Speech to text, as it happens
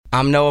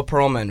I'm Noah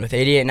Perlman with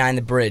 88.9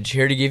 The Bridge,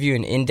 here to give you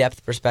an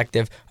in-depth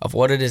perspective of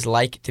what it is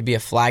like to be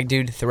a flag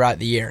dude throughout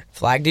the year.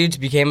 Flag dudes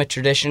became a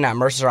tradition at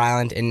Mercer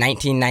Island in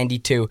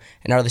 1992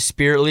 and are the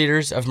spirit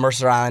leaders of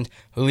Mercer Island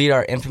who lead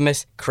our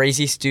infamous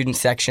crazy student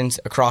sections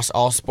across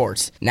all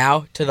sports.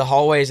 Now, to the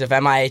hallways of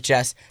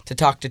MIHS to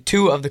talk to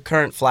two of the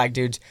current flag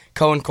dudes,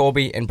 Cohen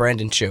Colby and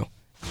Brandon Chu.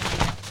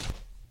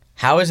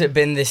 How has it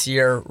been this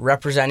year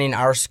representing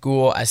our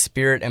school as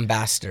spirit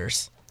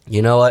ambassadors?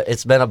 You know what?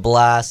 It's been a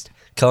blast.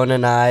 Cohen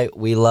and I,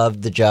 we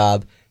love the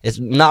job. It's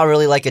not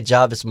really like a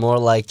job. It's more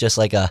like just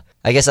like I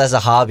guess as a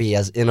hobby,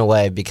 as in a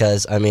way,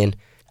 because, I mean,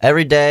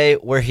 every day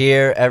we're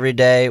here. Every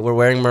day we're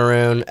wearing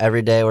maroon.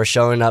 Every day we're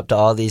showing up to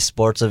all these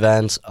sports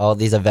events, all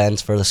these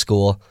events for the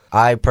school.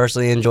 I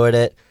personally enjoyed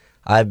it.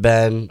 I've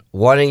been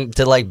wanting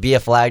to, be a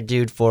flag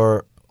dude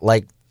for,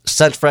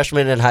 since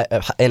freshman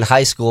in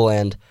high school,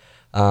 and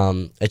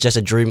it's just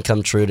a dream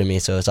come true to me,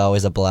 so it's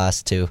always a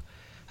blast to,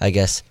 I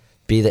guess,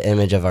 be the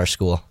image of our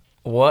school.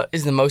 What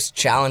is the most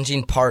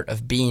challenging part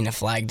of being a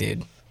flag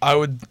dude? I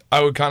would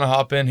kind of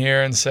hop in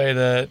here and say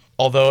that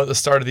although at the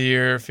start of the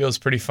year it feels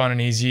pretty fun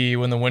and easy,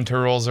 when the winter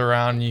rolls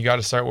around and you got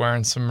to start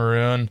wearing some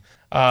maroon,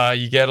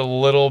 you get a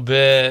little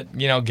bit,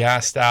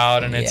 gassed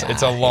out, and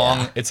it's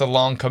a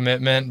long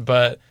commitment,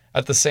 but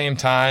at the same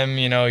time,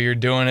 you're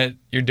doing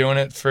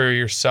it for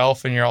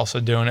yourself, and you're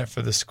also doing it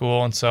for the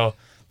school. And so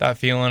that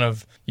feeling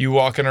of you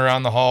walking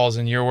around the halls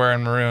and you're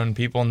wearing maroon,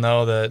 people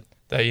know that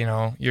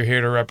you're here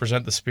to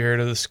represent the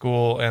spirit of the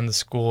school and the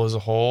school as a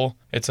whole.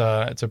 It's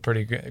a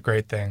pretty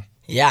great thing.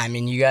 Yeah, I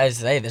mean, you guys,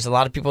 there's a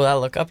lot of people that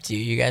look up to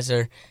you. You guys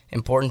are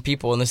important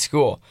people in the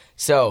school.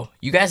 So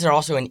you guys are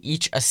also in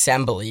each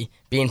assembly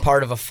being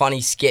part of a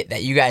funny skit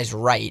that you guys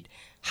write.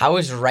 How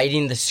is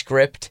writing the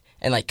script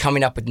and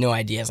coming up with new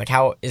ideas?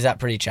 How is that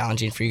pretty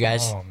challenging for you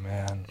guys? Oh,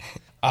 man.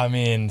 I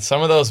mean,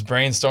 some of those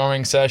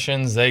brainstorming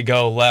sessions, they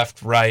go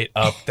left, right,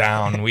 up,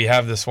 down. We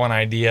have this one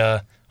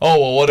idea. Oh,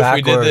 well, what if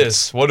we did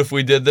this? What if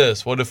we did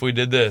this? What if we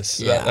did this?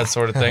 Yeah. That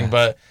sort of thing.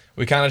 But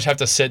we kind of just have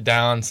to sit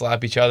down,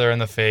 slap each other in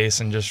the face,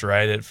 and just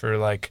write it for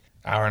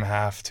hour and a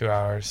half, 2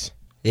 hours.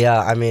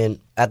 Yeah, I mean,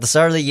 at the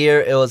start of the year,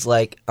 it was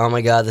like, oh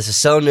my God, this is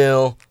so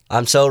new.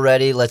 I'm so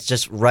ready. Let's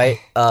just write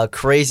a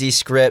crazy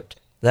script.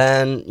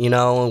 Then,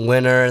 when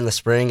winter and the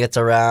spring gets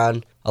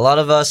around, a lot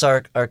of us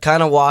are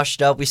kind of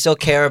washed up. We still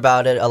care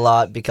about it a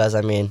lot because,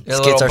 I mean,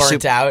 skits are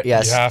burnt out.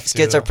 Yes,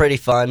 skits are pretty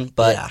fun,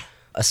 but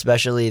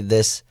especially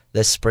this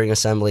spring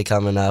assembly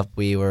coming up,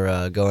 we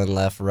were going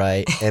left,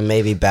 right, and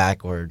maybe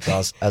backwards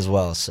as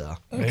well. So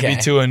maybe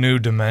to a new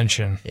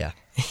dimension. Yeah.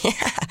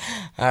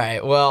 All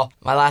right. Well,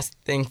 my last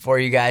thing for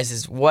you guys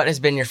is, what has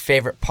been your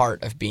favorite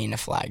part of being a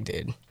flag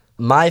dude?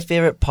 My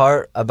favorite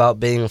part about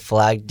being a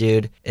flag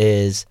dude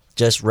is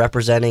just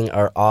representing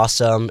our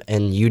awesome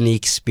and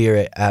unique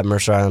spirit at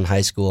Mercer Island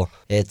High School.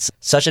 It's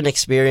such an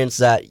experience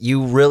that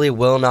you really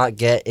will not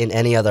get in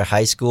any other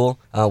high school.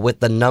 With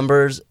the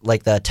numbers,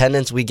 the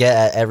attendance we get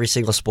at every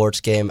single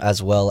sports game,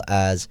 as well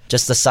as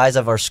just the size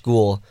of our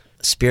school,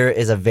 spirit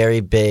is a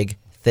very big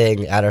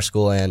thing at our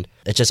school, and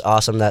it's just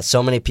awesome that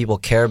so many people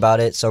care about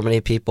it. So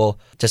many people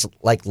just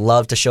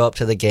love to show up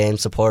to the game,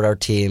 support our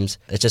teams.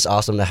 It's just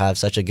awesome to have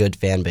such a good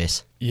fan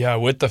base. Yeah,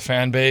 with the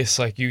fan base,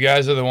 you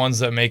guys are the ones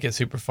that make it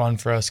super fun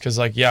for us because,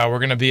 we're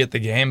going to be at the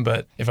game,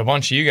 but if a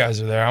bunch of you guys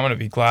are there, I'm going to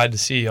be glad to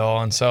see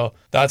y'all. And so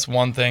that's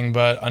one thing,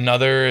 but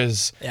another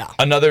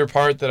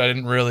part that I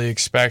didn't really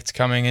expect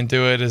coming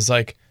into it is,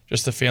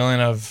 just the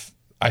feeling of,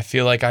 I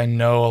feel like I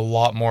know a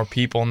lot more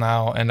people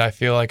now, and I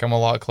feel like I'm a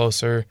lot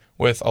closer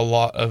with a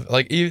lot of,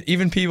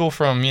 even people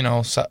from,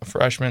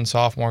 freshman,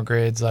 sophomore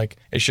grades.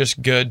 It's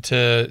just good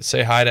to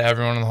say hi to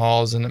everyone in the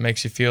halls, and it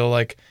makes you feel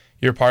like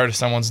you're part of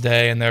someone's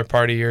day and they're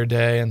part of your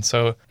day. And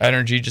so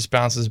energy just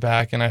bounces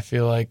back, and I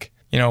feel like,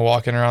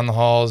 walking around the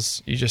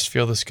halls, you just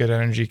feel this good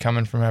energy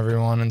coming from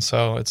everyone. And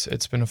so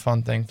it's been a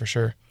fun thing for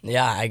sure.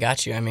 Yeah, I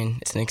got you. I mean,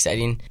 it's an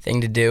exciting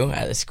thing to do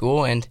at the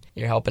school, and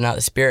you're helping out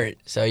the spirit.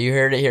 So you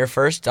heard it here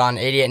first on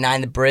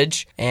 88.9 The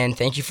Bridge, and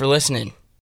thank you for listening.